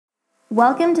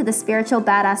Welcome to the Spiritual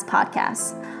Badass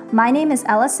Podcast. My name is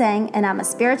Ella Sang, and I'm a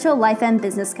spiritual life and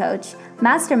business coach,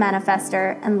 master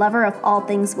manifester, and lover of all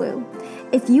things woo.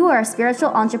 If you are a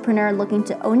spiritual entrepreneur looking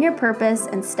to own your purpose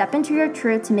and step into your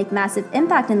truth to make massive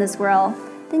impact in this world,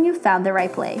 then you found the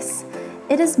right place.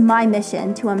 It is my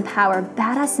mission to empower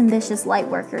badass, ambitious light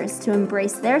workers to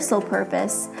embrace their soul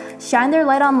purpose, shine their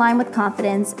light online with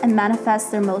confidence, and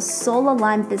manifest their most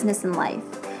soul-aligned business in life.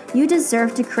 You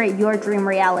deserve to create your dream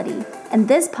reality, and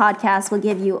this podcast will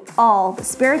give you all the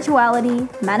spirituality,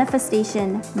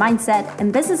 manifestation, mindset,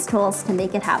 and business tools to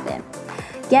make it happen.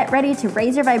 Get ready to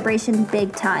raise your vibration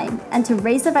big time and to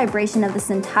raise the vibration of this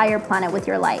entire planet with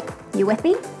your light. You with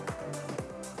me?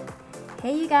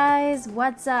 Hey you guys,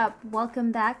 what's up?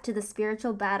 Welcome back to the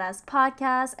Spiritual Badass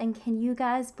Podcast, and can you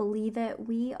guys believe it?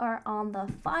 We are on the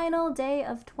final day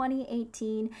of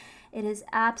 2018. It is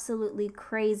absolutely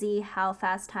crazy how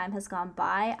fast time has gone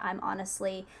by. I'm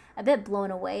honestly a bit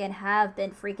blown away and have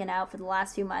been freaking out for the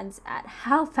last few months at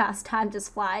how fast time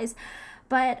just flies.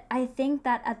 But I think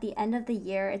that at the end of the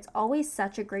year, it's always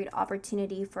such a great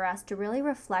opportunity for us to really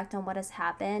reflect on what has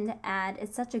happened. And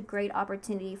it's such a great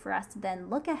opportunity for us to then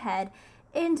look ahead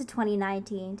into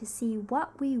 2019 to see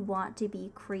what we want to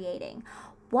be creating.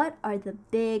 What are the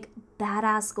big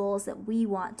badass goals that we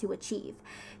want to achieve?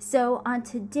 So on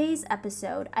today's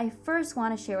episode, I first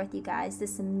want to share with you guys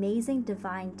this amazing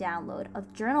divine download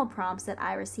of journal prompts that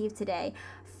I received today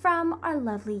from our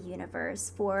lovely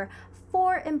universe for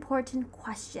 4 important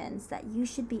questions that you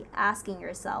should be asking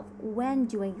yourself when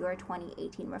doing your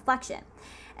 2018 reflection.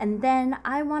 And then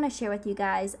I want to share with you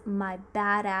guys my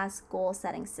badass goal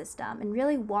setting system and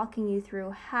really walking you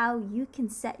through how you can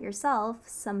set yourself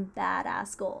some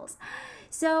badass goals.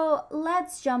 So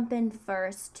let's jump in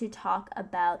first to talk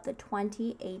about the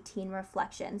 2018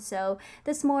 reflection. So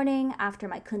this morning after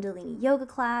my Kundalini yoga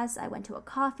class, I went to a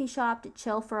coffee shop to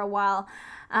chill for a while.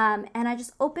 And I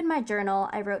just opened my journal.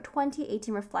 I wrote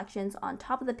 2018 reflections on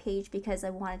top of the page because I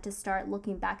wanted to start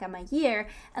looking back at my year,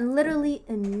 and literally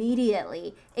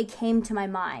immediately it came to my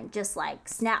mind, just like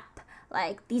snap.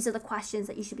 Like, these are the questions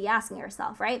that you should be asking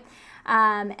yourself, right?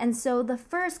 And so the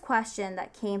first question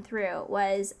that came through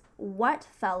was, what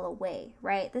fell away,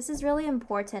 right? This is really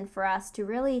important for us to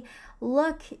really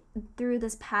look through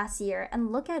this past year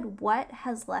and look at what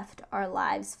has left our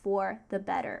lives for the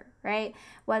better, right?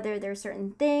 Whether there's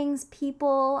certain things,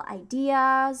 people,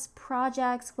 ideas,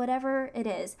 projects, whatever it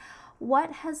is,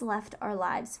 what has left our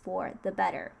lives for the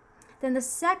better? Then the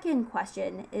second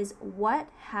question is, what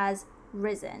has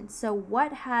risen? So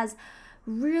what has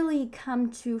really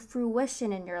come to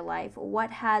fruition in your life?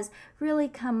 What has really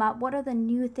come up? What are the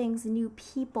new things, the new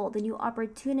people, the new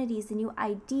opportunities, the new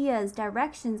ideas,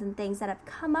 directions, and things that have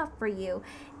come up for you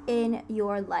in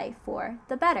your life for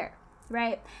the better,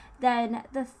 right? Then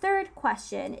the third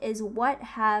question is, what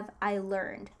have I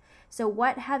learned? So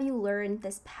what have you learned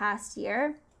this past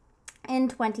year? In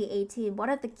 2018, what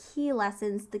are the key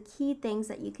lessons, the key things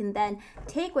that you can then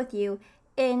take with you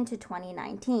into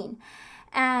 2019?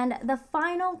 And the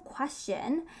final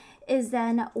question is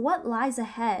then, what lies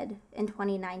ahead in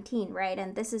 2019, right?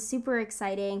 And this is super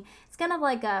exciting. It's kind of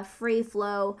like a free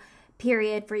flow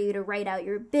period for you to write out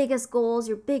your biggest goals,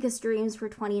 your biggest dreams for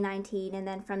 2019. And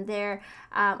then from there,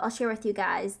 I'll share with you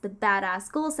guys the badass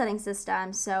goal setting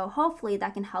system. So hopefully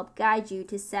that can help guide you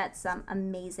to set some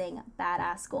amazing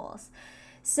badass goals.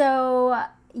 So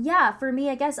yeah, for me,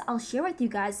 I guess I'll share with you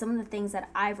guys some of the things that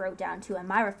I wrote down too in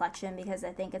my reflection, because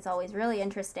I think it's always really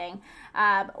interesting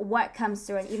what comes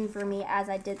through. And even for me, as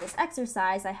I did this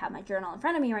exercise, I have my journal in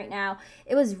front of me right now.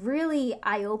 It was really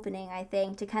eye-opening, I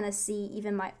think, to kind of see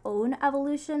even my own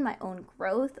evolution, my own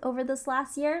growth over this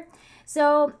last year.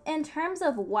 So in terms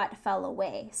of what fell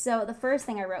away, so the first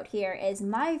thing I wrote here is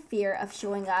my fear of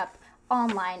showing up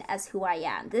online as who I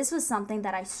am. This was something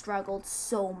that I struggled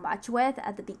so much with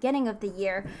at the beginning of the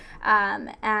year.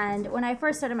 And when I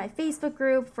first started my Facebook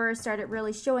group, first started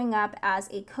really showing up as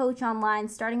a coach online,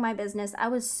 starting my business, I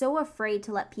was so afraid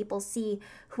to let people see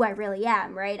who I really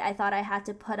am, right? I thought I had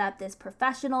to put up this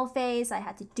professional face. I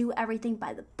had to do everything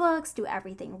by the books, do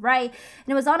everything right.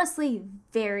 And it was honestly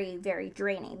very, very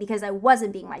draining because I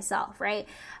wasn't being myself, right?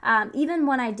 Even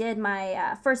when I did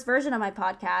my first version of my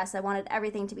podcast, I wanted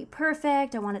everything to be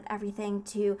perfect. I wanted everything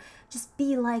to just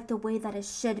be like the way that it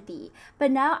should be.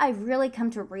 But now I've really come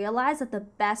to realize that the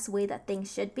best way that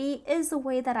things should be is the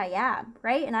way that I am,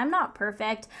 right? And I'm not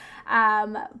perfect,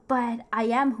 but I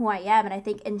am who I am. And I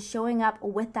think in showing up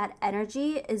with that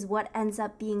energy is what ends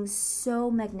up being so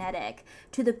magnetic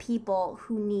to the people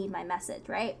who need my message,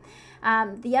 right?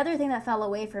 The other thing that fell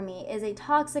away for me is a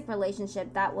toxic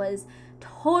relationship that was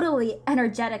totally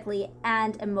energetically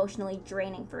and emotionally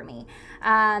draining for me.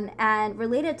 And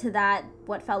related to that,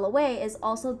 what fell away is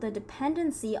also the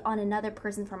dependency on another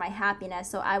person for my happiness.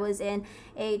 So I was in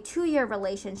a 2-year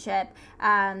relationship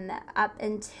up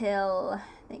until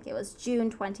I think it was June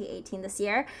 2018 this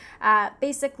year.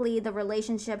 Basically, the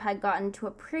relationship had gotten to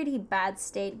a pretty bad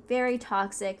state, very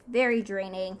toxic, very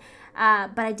draining.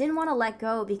 But I didn't want to let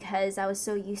go because I was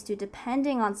so used to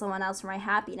depending on someone else for my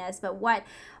happiness. But what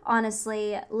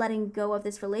honestly letting go of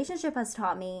this relationship has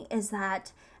taught me is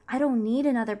that I don't need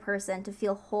another person to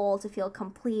feel whole, to feel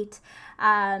complete.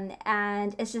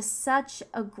 And it's just such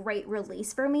a great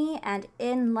release for me. And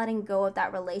in letting go of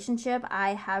that relationship,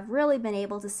 I have really been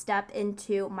able to step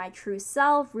into my true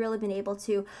self, really been able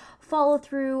to follow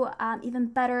through even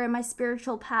better in my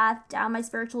spiritual path, down my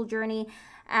spiritual journey.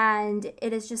 And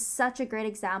it is just such a great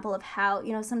example of how,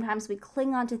 sometimes we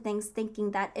cling on to things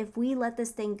thinking that if we let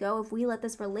this thing go, if we let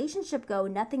this relationship go,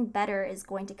 nothing better is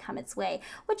going to come its way,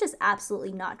 which is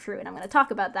absolutely not true. And I'm going to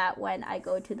talk about that when I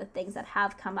go to the things that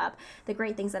have come up, the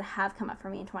great things that have come up for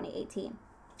me in 2018.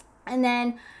 And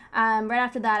then right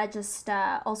after that, I just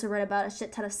also read about a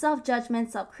shit ton of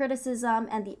self-judgment, self-criticism,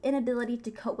 and the inability to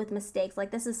cope with mistakes.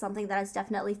 Like, this is something that has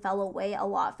definitely fell away a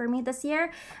lot for me this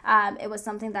year. It was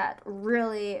something that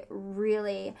really,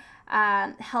 really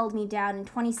held me down in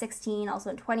 2016, also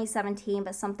in 2017,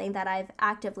 but something that I've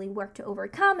actively worked to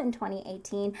overcome in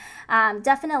 2018.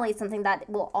 Definitely something that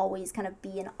will always kind of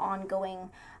be an ongoing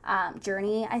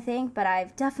journey, I think, but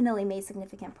I've definitely made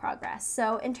significant progress.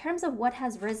 So in terms of what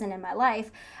has risen in my life,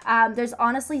 there's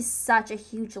honestly such a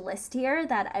huge list here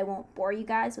that I won't bore you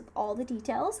guys with all the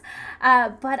details,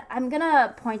 but I'm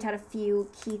gonna point out a few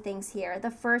key things here.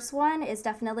 The first one is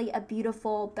definitely a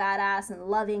beautiful, badass, and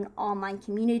loving online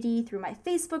community through my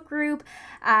Facebook group,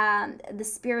 the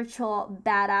Spiritual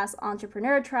Badass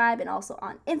Entrepreneur Tribe, and also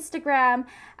on Instagram,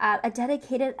 a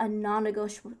dedicated, a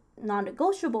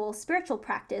non-negotiable spiritual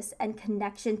practice and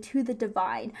connection to the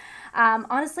divine.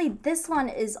 Honestly, this one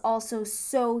is also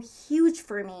so huge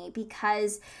for me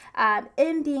because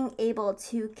in being able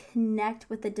to connect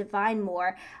with the divine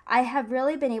more, I have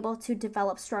really been able to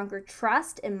develop stronger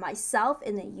trust in myself,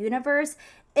 in the universe,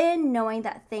 in knowing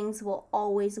that things will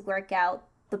always work out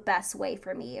the best way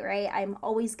for me, right? I'm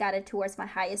always guided towards my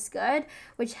highest good,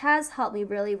 which has helped me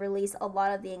really release a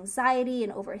lot of the anxiety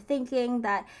and overthinking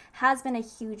that has been a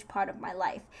huge part of my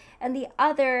life. And the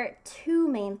other two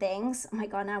main things, oh my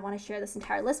God, now I want to share this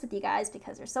entire list with you guys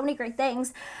because there's so many great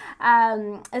things,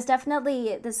 is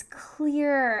definitely this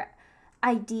clear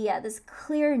idea, this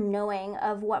clear knowing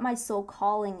of what my soul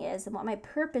calling is and what my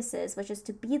purpose is, which is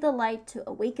to be the light, to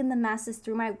awaken the masses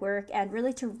through my work, and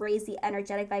really to raise the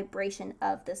energetic vibration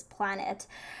of this planet.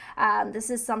 This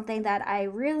is something that I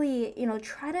really,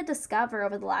 try to discover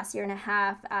over the last year and a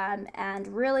half, and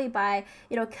really by,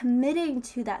 committing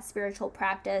to that spiritual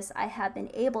practice, I have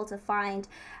been able to find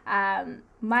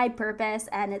my purpose,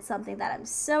 and it's something that I'm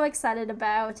so excited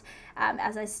about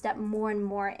as I step more and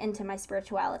more into my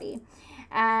spirituality.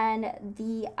 And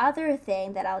the other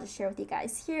thing that I'll just share with you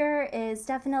guys here is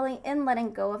definitely in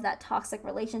letting go of that toxic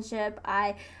relationship,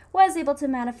 I was able to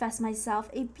manifest myself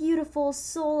a beautiful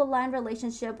soul-aligned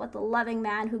relationship with a loving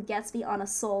man who gets me on a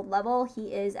soul level.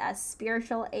 He is as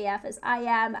spiritual AF as I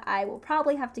am. I will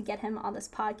probably have to get him on this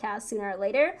podcast sooner or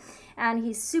later. And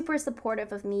he's super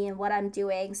supportive of me and what I'm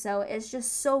doing. So it's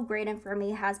just so great, and for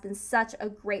me has been such a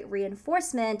great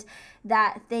reinforcement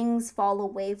that things fall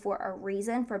away for a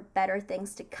reason, for better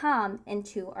things to come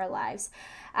into our lives.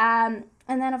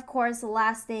 And then, of course, the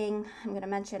last thing I'm going to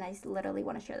mention, I literally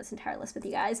want to share this entire list with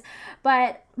you guys,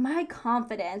 but my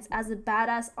confidence as a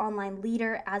badass online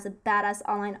leader, as a badass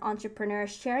online entrepreneur,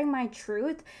 sharing my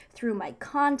truth through my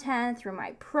content, through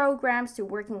my programs, through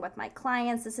working with my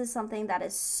clients, this is something that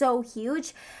is so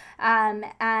huge.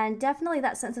 And definitely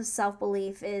that sense of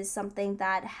self-belief is something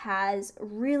that has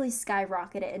really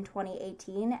skyrocketed in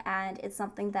 2018, and it's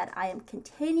something that I am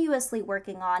continuously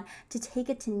working on to take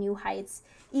it to new heights,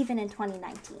 even in 2019.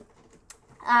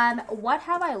 What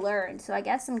have I learned? So I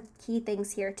guess some key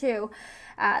things here too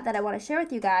that I want to share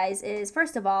with you guys is,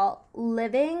 first of all,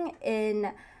 living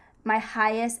in my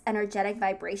highest energetic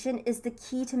vibration is the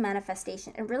key to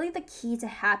manifestation and really the key to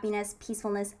happiness,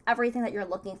 peacefulness, everything that you're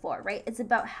looking for, right? It's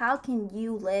about how can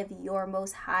you live your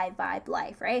most high vibe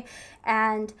life, right?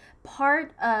 And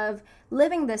part of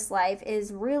living this life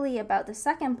is really about the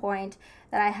second point,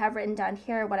 that I have written down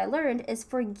here, what I learned is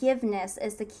forgiveness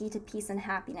is the key to peace and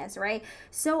happiness, right?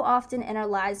 So often in our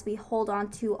lives, we hold on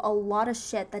to a lot of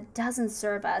shit that doesn't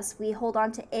serve us. We hold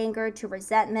on to anger, to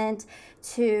resentment,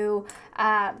 to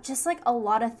just like a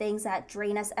lot of things that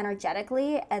drain us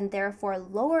energetically and therefore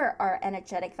lower our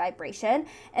energetic vibration.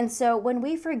 And so when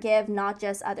we forgive not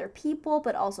just other people,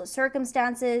 but also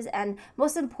circumstances, and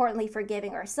most importantly,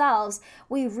 forgiving ourselves,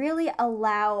 we really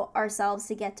allow ourselves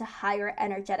to get to higher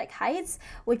energetic heights,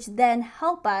 which then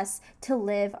help us to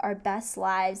live our best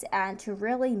lives and to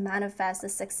really manifest the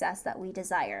success that we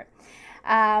desire.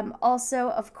 Also,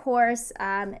 of course,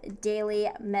 daily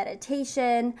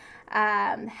meditation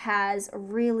has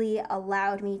really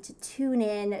allowed me to tune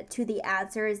in to the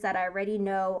answers that I already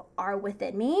know are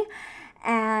within me.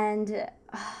 And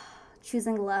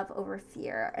choosing love over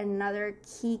fear, another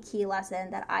key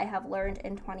lesson that I have learned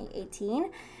in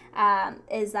 2018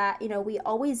 is that, we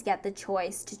always get the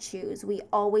choice to choose. We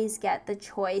always get the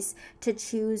choice to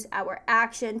choose our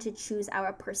action, to choose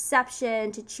our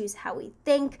perception, to choose how we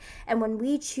think. And when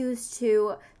we choose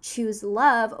to choose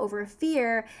love over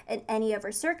fear in any of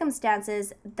our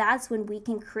circumstances, that's when we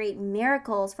can create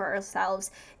miracles for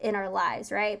ourselves in our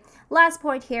lives, right? Last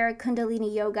point here,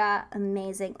 Kundalini Yoga,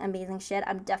 amazing shit.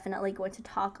 I'm definitely going to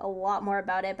talk a lot more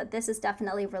about it, but this is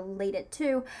definitely related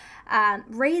to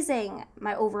raising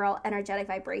my overall energetic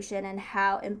vibration and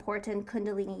how important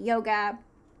Kundalini Yoga,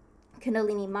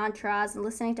 Kundalini mantras, and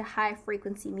listening to high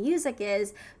frequency music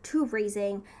is to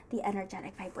raising the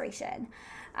energetic vibration.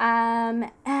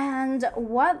 And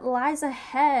what lies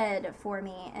ahead for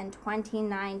me in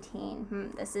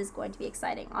 2019? This is going to be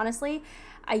exciting. Honestly,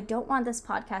 I don't want this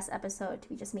podcast episode to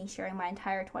be just me sharing my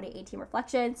entire 2018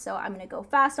 reflection, so I'm going to go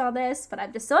fast on this, but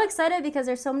I'm just so excited because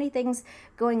there's so many things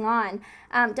going on.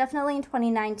 Definitely in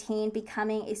 2019,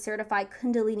 becoming a certified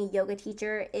Kundalini yoga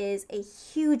teacher is a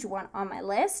huge one on my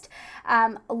list.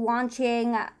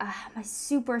 Launching my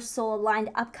super soul-aligned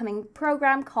upcoming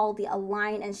program called the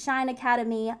Align and Shine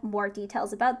Academy. More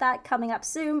details about that coming up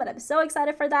soon, but I'm so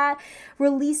excited for that.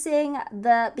 Releasing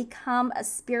the Become a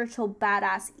Spiritual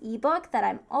Badass ebook that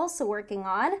I'm also working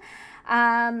on.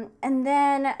 And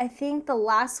then I think the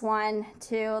last one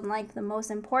too, and like the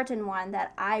most important one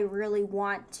that I really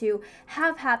want to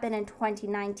have happen in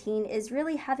 2019 is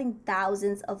really having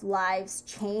thousands of lives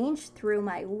change through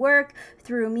my work,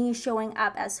 through me showing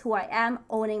up as who I am,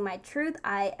 owning my truth.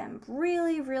 I am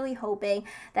really hoping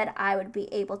that I would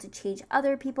be able to change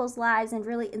other people's lives and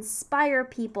really inspire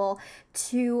people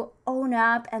to own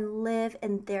up and live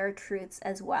in their truths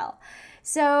as well.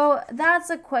 So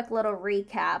that's a quick little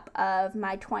recap of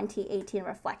my 2018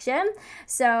 reflection.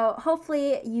 So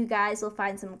hopefully you guys will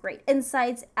find some great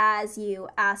insights as you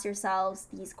ask yourselves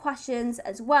these questions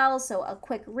as well. So a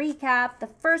quick recap. The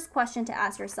first question to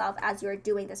ask yourself as you're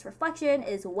doing this reflection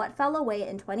is what fell away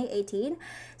in 2018?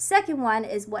 Second one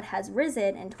is what has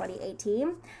risen in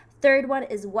 2018? Third one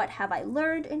is what have I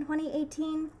learned in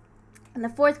 2018? And the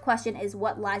fourth question is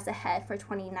what lies ahead for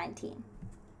 2019?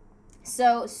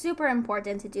 So super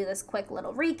important to do this quick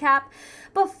little recap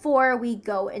before we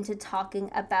go into talking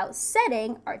about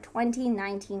setting our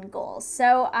 2019 goals.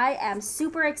 So I am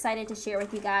super excited to share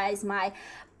with you guys my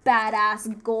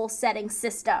badass goal setting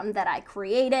system that I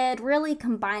created, really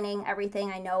combining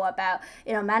everything I know about,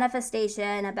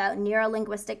 manifestation, about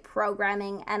neuro-linguistic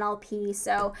programming, NLP,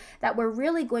 so that we're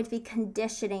really going to be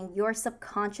conditioning your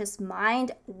subconscious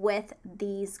mind with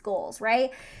these goals, right?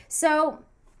 So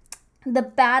the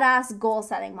badass goal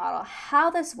setting model,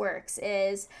 how this works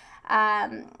is,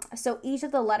 so each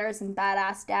of the letters in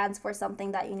badass stands for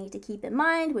something that you need to keep in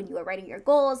mind when you are writing your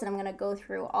goals, and I'm going to go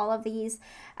through all of these.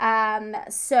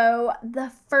 So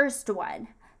the first one,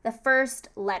 the first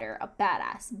letter of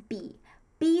badass, B.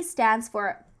 B stands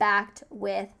for backed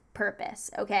with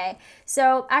purpose, okay?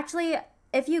 So actually,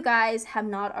 if you guys have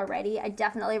not already, I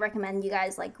definitely recommend you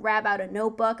guys grab out a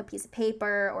notebook, a piece of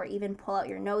paper, or even pull out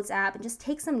your notes app and just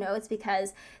take some notes,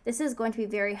 because this is going to be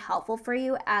very helpful for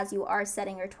you as you are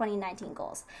setting your 2019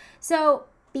 goals. So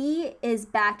B is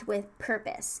backed with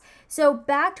purpose. So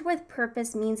backed with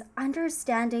purpose means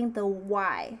understanding the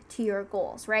why to your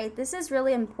goals, right? This is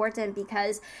really important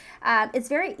because it's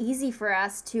very easy for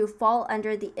us to fall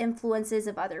under the influences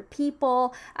of other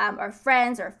people, our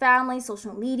friends, our family,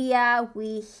 social media.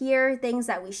 We hear things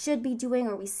that we should be doing,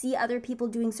 or we see other people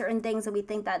doing certain things and we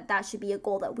think that that should be a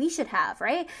goal that we should have,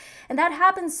 right? And that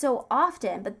happens so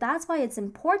often, but that's why it's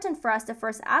important for us to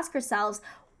first ask ourselves,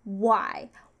 why?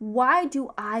 why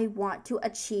do I want to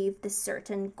achieve this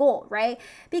certain goal, right?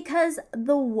 Because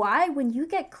the why, when you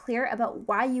get clear about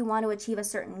why you want to achieve a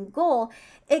certain goal,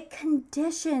 it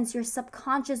conditions your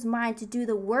subconscious mind to do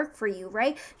the work for you,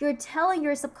 right? You're telling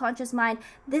your subconscious mind,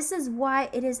 this is why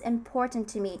it is important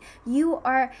to me. You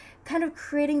are kind of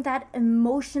creating that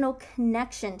emotional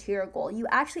connection to your goal. You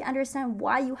actually understand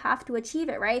why you have to achieve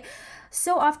it, right?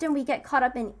 So often we get caught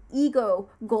up in ego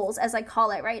goals, as I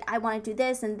call it, right? I want to do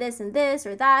this and this and this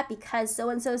or that because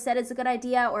so-and-so said it's a good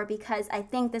idea, or because I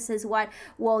think this is what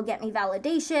will get me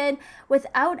validation,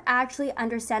 without actually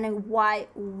understanding why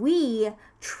we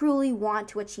truly want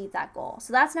to achieve that goal.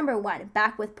 So that's number one,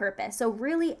 back with purpose. So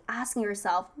really asking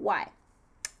yourself why.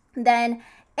 Then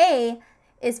A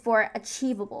is for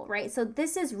achievable, right? So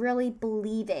this is really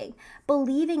believing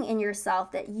in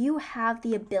yourself that you have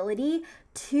the ability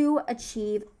to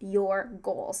achieve your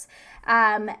goals.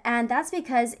 And that's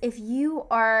because if you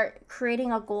are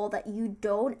creating a goal that you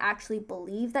don't actually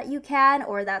believe that you can,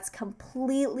 or that's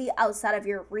completely outside of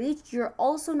your reach, you're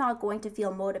also not going to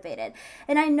feel motivated.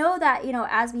 And I know that,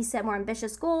 as we set more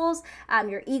ambitious goals,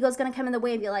 your ego is going to come in the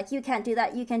way and be like, you can't do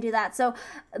that, you can do that. So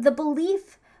the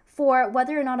belief for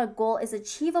whether or not a goal is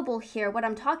achievable here, what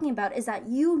I'm talking about is that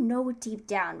deep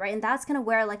down, right? And that's going to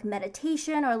where like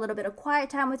meditation or a little bit of quiet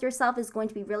time with yourself is going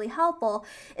to be really helpful,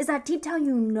 is that deep down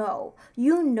you know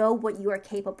what you are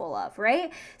capable of,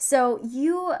 right? So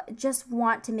you just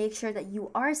want to make sure that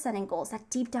you are setting goals that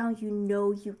deep down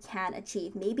you can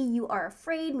achieve. Maybe you are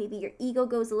afraid, maybe your ego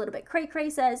goes a little bit cray-cray,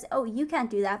 says, oh, you can't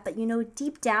do that, but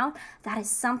deep down that is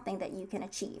something that you can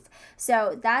achieve.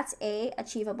 So that's A,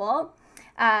 achievable.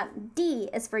 D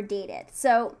is for dated.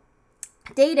 So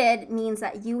dated means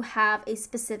that you have a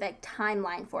specific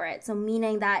timeline for it. So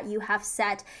meaning that you have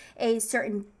set a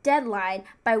certain deadline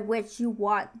by which you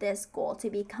want this goal to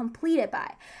be completed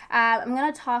by. I'm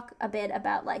going to talk a bit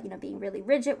about being really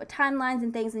rigid with timelines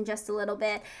and things in just a little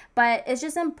bit, but it's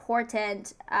just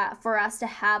important for us to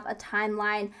have a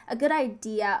timeline, a good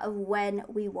idea of when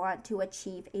we want to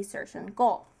achieve a certain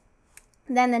goal.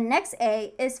 Then the next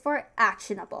A is for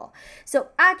actionable. So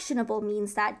actionable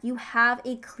means that you have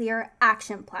a clear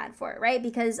action plan for it, right?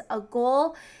 Because a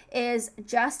goal is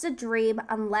just a dream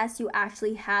unless you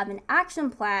actually have an action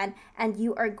plan and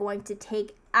you are going to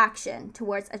take action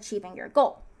towards achieving your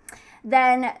goal.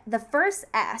 Then the first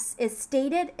S is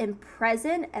stated in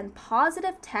present and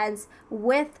positive tense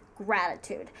with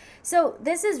gratitude. So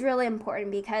this is really important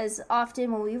because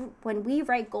often when we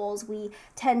write goals, we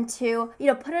tend to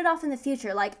put it off in the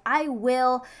future, like I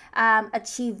will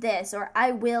achieve this, or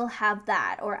I will have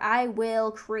that, or I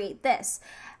will create this.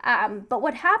 But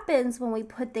what happens when we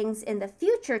put things in the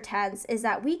future tense is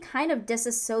that we kind of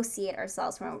disassociate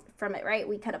ourselves from it, right?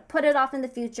 We kind of put it off in the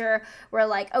future. We're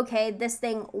like, okay, this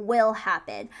thing will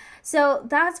happen. So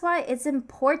that's why it's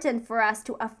important for us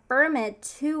to affirm it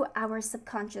to our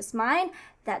subconscious mind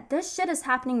that this shit is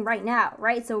happening right now,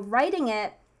 right? So writing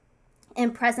it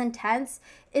in present tense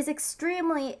is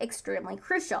extremely, extremely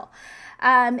crucial.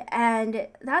 And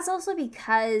that's also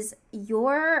because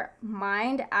your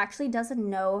mind actually doesn't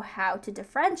know how to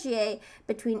differentiate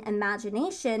between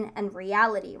imagination and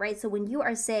reality, right? So when you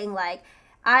are saying like,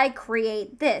 I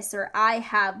create this, or I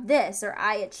have this, or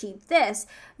I achieve this,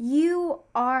 you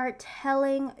are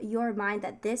telling your mind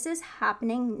that this is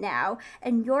happening now,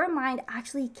 and your mind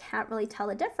actually can't really tell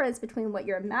the difference between what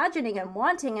you're imagining and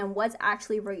wanting and what's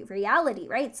actually reality,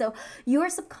 right? So your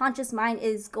subconscious mind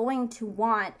is going to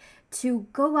want to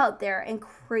go out there and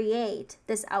create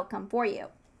this outcome for you.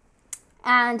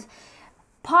 And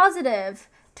positive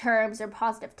terms or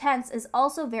positive tense is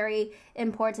also very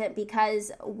important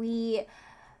because we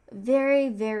very,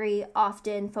 very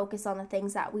often focus on the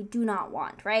things that we do not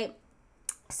want, right?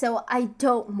 So I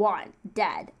don't want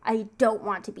dead. I don't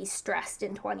want to be stressed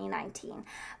in 2019.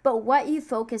 But what you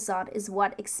focus on is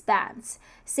what expands.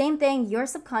 Same thing, your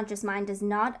subconscious mind does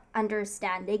not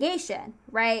understand negation,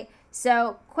 right?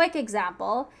 So quick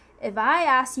example, if I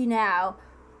ask you now,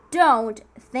 don't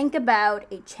think about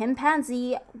a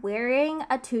chimpanzee wearing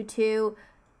a tutu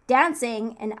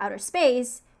dancing in outer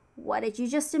space, what did you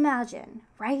just imagine,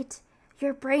 right?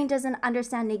 Your brain doesn't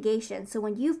understand negation. So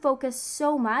when you focus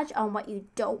so much on what you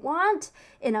don't want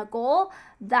in a goal,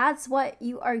 that's what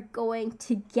you are going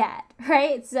to get,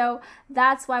 right? So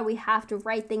that's why we have to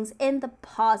write things in the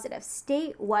positive.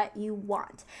 State what you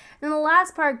want. And the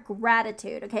last part,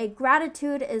 gratitude, okay?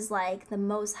 Gratitude is like the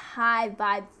most high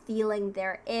vibe feeling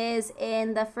there is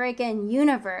in the freaking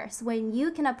universe. When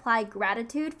you can apply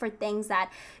gratitude for things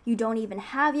that you don't even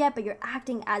have yet, but you're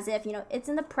acting as if, it's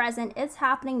in the present, it's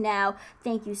happening now.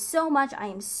 Thank you so much. I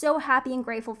am so happy and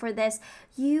grateful for this.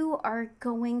 You are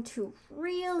going to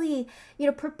really,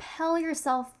 propel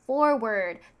yourself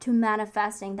forward to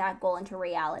manifesting that goal into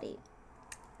reality.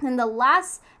 And the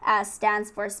last S stands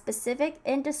for specific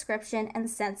in description and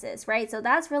senses, right? So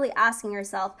that's really asking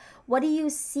yourself, what do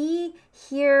you see,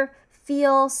 hear,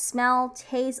 feel, smell,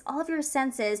 taste, all of your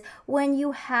senses when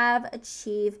you have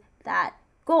achieved that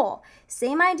goal?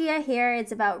 Same idea here.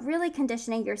 It's about really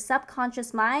conditioning your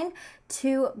subconscious mind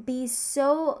to be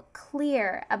so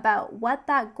clear about what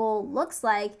that goal looks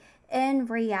like in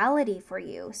reality for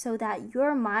you, so that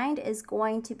your mind is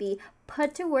going to be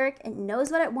put to work. It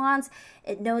knows what it wants.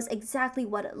 It knows exactly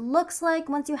what it looks like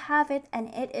once you have it, and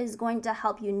it is going to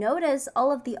help you notice all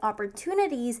of the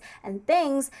opportunities and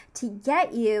things to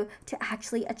get you to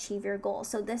actually achieve your goal.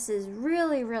 So this is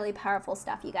really, really powerful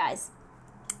stuff, you guys.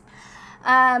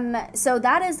 So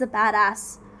that is the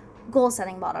badass goal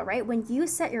setting model, right? When you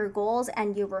set your goals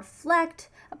and you reflect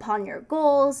upon your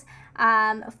goals,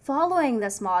 following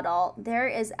this model, there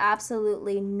is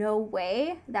absolutely no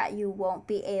way that you won't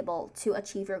be able to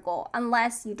achieve your goal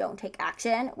unless you don't take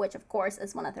action, which of course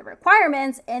is one of the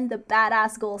requirements in the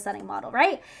badass goal setting model,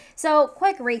 right? So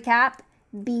quick recap: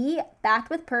 B, backed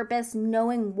with purpose,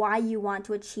 knowing why you want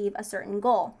to achieve a certain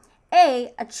goal.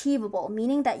 A, achievable,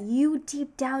 meaning that you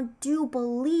deep down do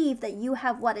believe that you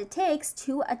have what it takes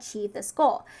to achieve this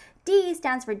goal. D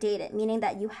stands for dated, meaning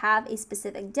that you have a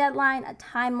specific deadline, a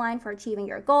timeline for achieving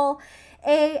your goal.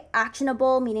 A,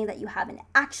 actionable, meaning that you have an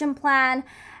action plan.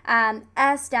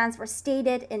 S stands for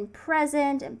stated in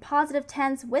present and positive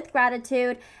tense with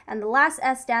gratitude. And the last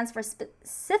S stands for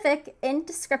specific in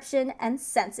description and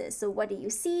senses. So what do you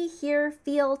see, hear,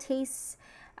 feel, taste,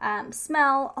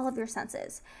 smell, all of your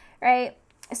senses, right?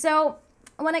 So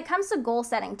when it comes to goal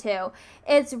setting too,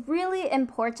 it's really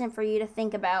important for you to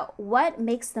think about what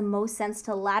makes the most sense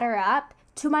to ladder up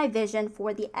to my vision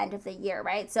for the end of the year,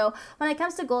 right? So when it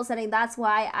comes to goal setting, that's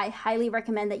why I highly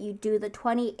recommend that you do the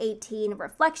 2018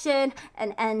 reflection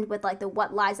and end with like the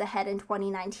what lies ahead in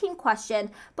 2019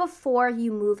 question before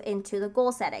you move into the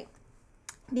goal setting.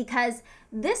 Because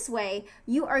this way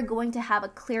you are going to have a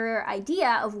clearer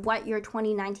idea of what your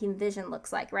 2019 vision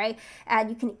looks like, right? And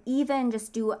you can even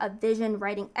just do a vision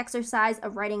writing exercise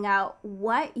of writing out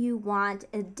what you want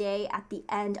a day at the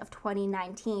end of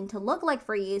 2019 to look like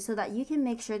for you, so that you can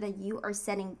make sure that you are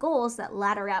setting goals that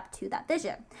ladder up to that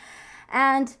vision.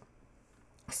 And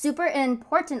super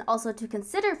important also to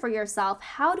consider for yourself,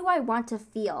 how do I want to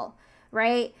feel,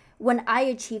 right, when I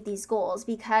achieve these goals?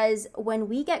 Because when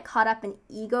we get caught up in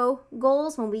ego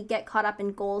goals, when we get caught up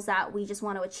in goals that we just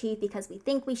want to achieve because we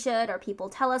think we should or people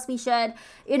tell us we should,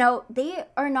 they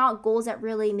are not goals that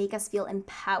really make us feel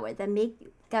empowered, that make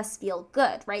us feel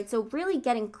good, right? So really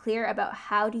getting clear about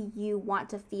how do you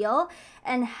want to feel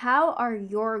and how are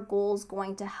your goals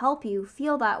going to help you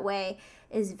feel that way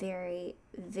is very,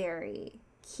 very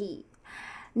key.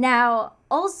 Now,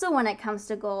 also when it comes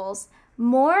to goals,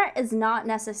 more is not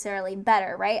necessarily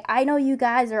better, right? I know you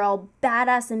guys are all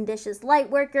badass, ambitious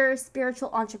light workers, spiritual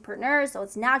entrepreneurs, so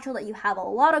it's natural that you have a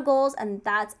lot of goals, and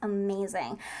that's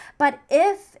amazing. But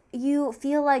if you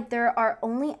feel like there are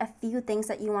only a few things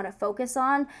that you want to focus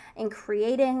on in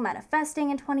creating,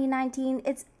 manifesting in 2019,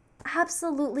 it's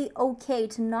absolutely okay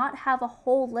to not have a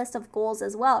whole list of goals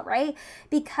as well, right?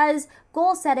 Because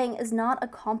goal setting is not a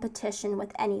competition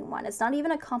with anyone. It's not even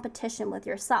a competition with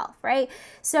yourself, right?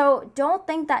 So don't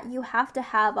think that you have to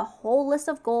have a whole list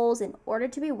of goals in order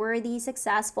to be worthy,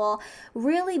 successful.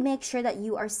 Really make sure that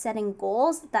you are setting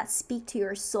goals that speak to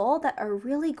your soul, that are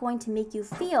really going to make you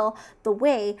feel the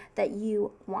way that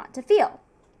you want to feel.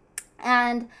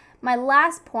 And my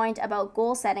last point about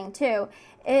goal setting too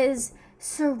is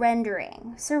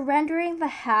surrendering the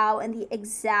how and the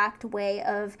exact way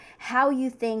of how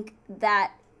you think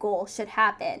that goal should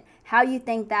happen, how you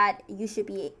think that you should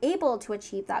be able to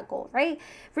achieve that goal, right?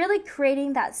 Really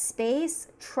creating that space,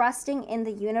 trusting in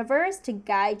the universe to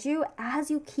guide you as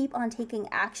you keep on taking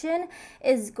action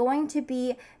is going to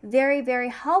be very, very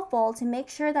helpful to make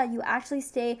sure that you actually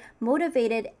stay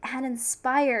motivated and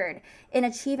inspired in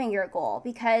achieving your goal.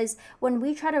 Because when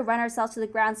we try to run ourselves to the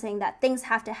ground saying that things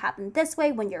have to happen this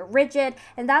way, when you're rigid,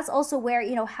 and that's also where,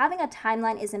 having a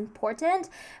timeline is important,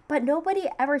 but nobody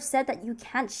ever said that you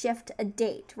can't shift a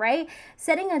date, right? right?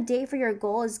 Setting a date for your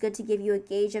goal is good to give you a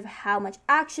gauge of how much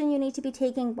action you need to be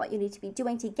taking, what you need to be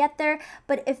doing to get there.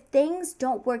 But if things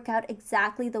don't work out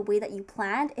exactly the way that you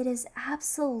planned, it is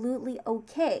absolutely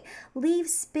okay. Leave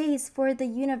space for the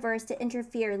universe to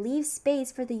interfere. Leave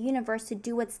space for the universe to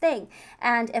do its thing.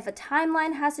 And if a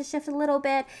timeline has to shift a little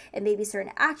bit, and maybe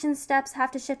certain action steps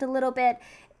have to shift a little bit,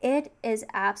 it is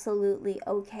absolutely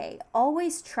okay.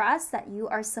 Always trust that you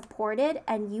are supported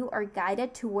and you are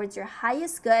guided towards your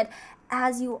highest good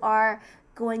as you are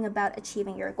going about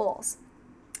achieving your goals.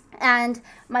 And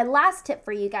my last tip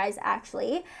for you guys,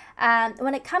 actually,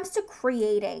 when it comes to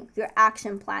creating your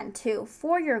action plan too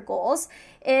for your goals,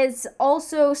 is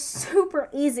also super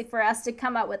easy for us to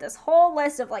come up with this whole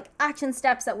list of like action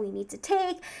steps that we need to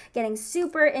take, getting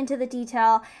super into the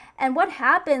detail. And what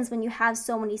happens when you have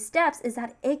so many steps is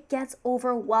that it gets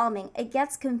overwhelming. It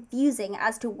gets confusing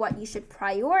as to what you should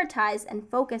prioritize and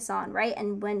focus on, right?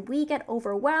 And when we get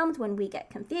overwhelmed, when we get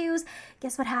confused,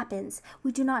 guess what happens?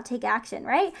 We do not take action,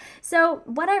 right? So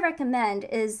what I recommend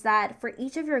is that for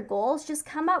each of your goals, just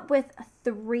come up with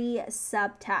 3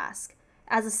 subtasks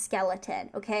as a skeleton,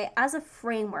 okay, as a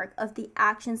framework of the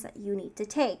actions that you need to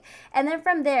take. And then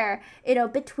from there,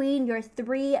 between your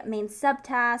 3 main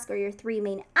subtasks or your 3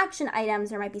 main action items,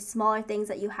 there might be smaller things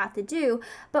that you have to do.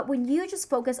 But when you just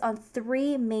focus on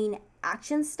 3 main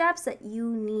action steps that you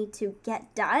need to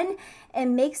get done, it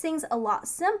makes things a lot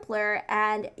simpler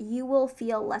and you will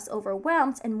feel less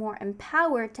overwhelmed and more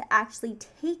empowered to actually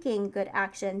taking good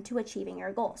action to achieving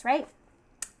your goals, right?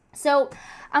 So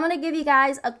I'm going to give you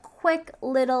guys a quick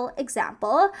little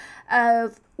example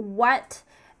of what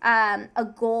a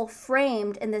goal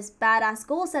framed in this badass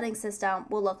goal setting system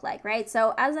will look like, right?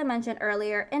 So as I mentioned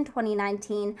earlier, in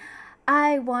 2019,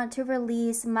 I want to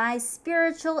release my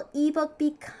spiritual ebook,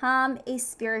 Become a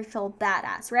Spiritual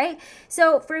Badass, right?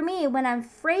 So for me, when I'm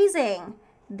phrasing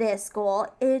this goal,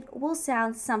 it will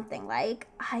sound something like,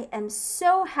 I am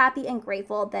so happy and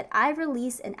grateful that I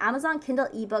released an Amazon Kindle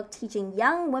ebook teaching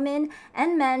young women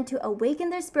and men to awaken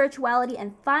their spirituality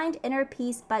and find inner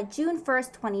peace by June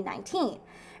 1st, 2019.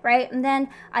 Right? And then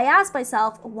I ask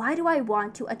myself, why do I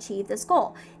want to achieve this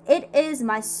goal? It is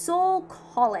my soul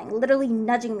calling, literally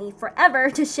nudging me forever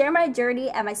to share my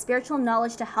journey and my spiritual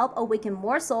knowledge to help awaken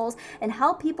more souls and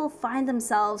help people find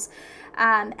themselves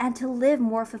and to live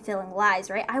more fulfilling lives,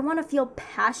 right? I want to feel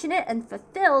passionate and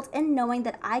fulfilled in knowing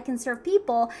that I can serve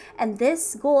people, and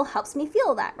this goal helps me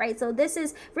feel that, right? So this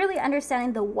is really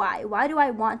understanding the why. Why do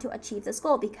I want to achieve this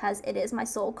goal? Because it is my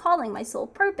soul calling, my soul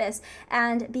purpose,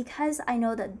 and because I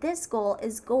know that this goal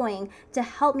is going to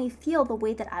help me feel the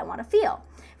way that I want to feel,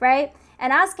 right?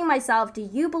 And asking myself, do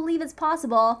you believe it's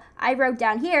possible? I wrote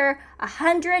down here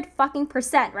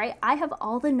 100%, right? I have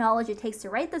all the knowledge it takes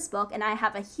to write this book, and I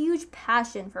have a huge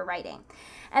passion for writing.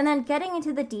 And then getting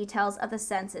into the details of the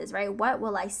senses, right? What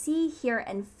will I see, hear,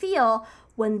 and feel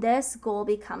when this goal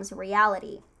becomes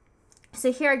reality?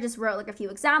 So here I just wrote like a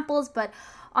few examples, but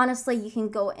honestly, you can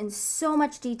go in so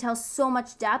much detail, so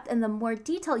much depth, and the more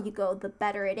detail you go, the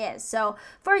better it is. So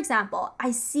for example,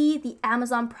 I see the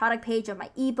Amazon product page of my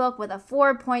ebook with a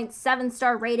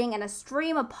 4.7-star rating and a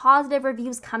stream of positive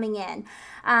reviews coming in.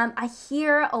 I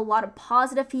hear a lot of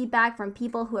positive feedback from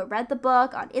people who have read the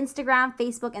book on Instagram,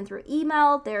 Facebook, and through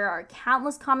email. There are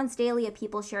countless comments daily of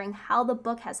people sharing how the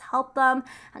book has helped them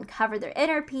uncover their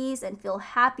inner peace and feel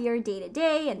happier day to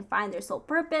day and find their soul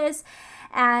purpose.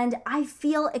 And I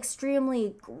feel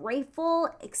extremely grateful,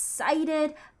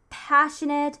 excited,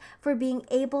 passionate for being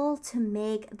able to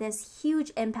make this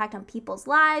huge impact on people's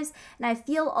lives. And I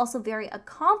feel also very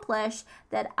accomplished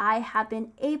that I have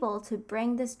been able to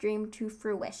bring this dream to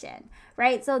fruition,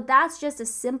 right? So that's just a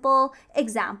simple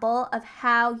example of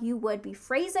how you would be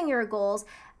phrasing your goals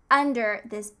under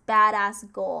this badass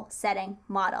goal setting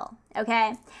model.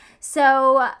 Okay,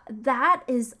 so that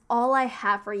is all I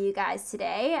have for you guys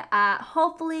today.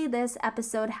 Hopefully this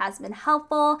episode has been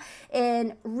helpful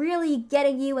in really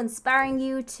getting you, inspiring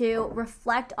you to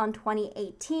reflect on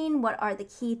 2018. What are the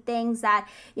key things that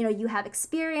you have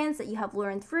experienced, that you have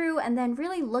learned through, and then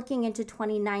really looking into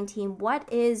 2019. What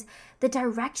is the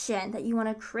direction that you want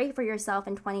to create for yourself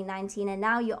in 2019? And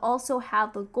now you also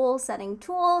have the goal setting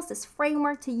tools, this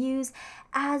framework to use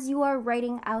as you are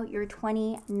writing out your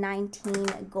 2019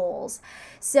 2019 goals.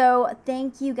 So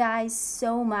thank you guys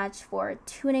so much for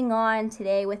tuning on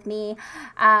today with me.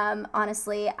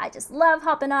 Honestly, I just love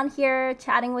hopping on here,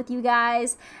 chatting with you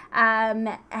guys.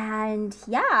 And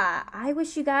yeah, I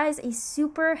wish you guys a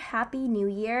super happy new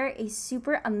year, a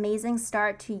super amazing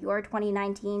start to your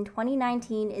 2019.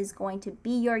 2019 is going to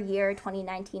be your year.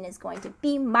 2019 is going to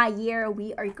be my year.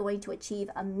 We are going to achieve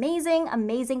amazing,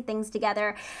 amazing things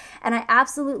together. And I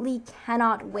absolutely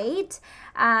cannot wait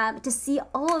to see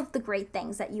all of the great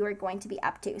things that you are going to be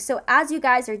up to. So as you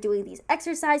guys are doing these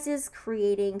exercises,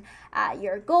 creating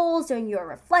your goals, doing your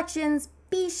reflections,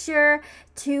 be sure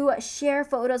to share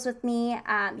photos with me.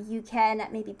 You can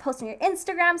maybe post on your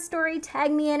Instagram story,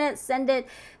 tag me in it, send it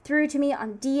through to me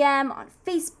on DM, on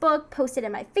Facebook, post it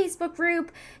in my Facebook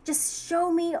group. Just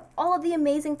show me all of the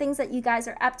amazing things that you guys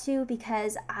are up to,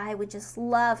 because I would just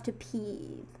love to be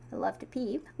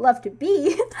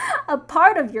a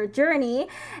part of your journey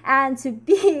and to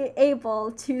be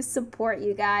able to support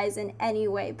you guys in any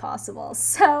way possible.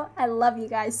 So I love you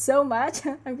guys so much.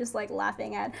 I'm just like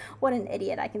laughing at what an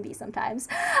idiot I can be sometimes.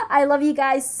 I love you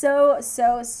guys so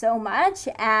much.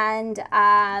 And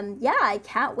yeah, I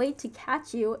can't wait to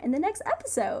catch you in the next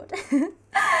episode.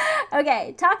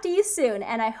 Okay, talk to you soon,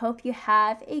 and I hope you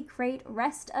have a great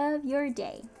rest of your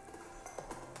day.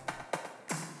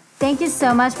 Thank you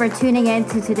so much for tuning in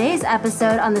to today's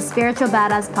episode on the Spiritual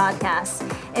Badass Podcast.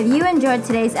 If you enjoyed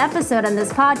today's episode on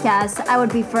this podcast, I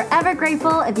would be forever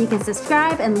grateful if you can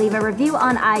subscribe and leave a review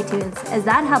on iTunes, as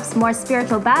that helps more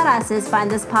spiritual badasses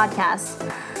find this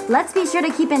podcast. Let's be sure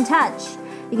to keep in touch.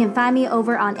 You can find me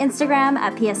over on Instagram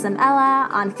at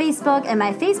PSMella, on Facebook and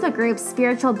my Facebook group,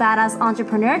 Spiritual Badass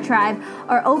Entrepreneur Tribe,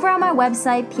 or over on my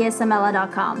website,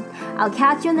 psmella.com. I'll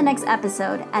catch you in the next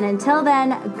episode. And until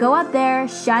then, go out there,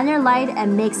 shine your light,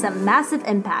 and make some massive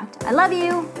impact. I love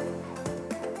you.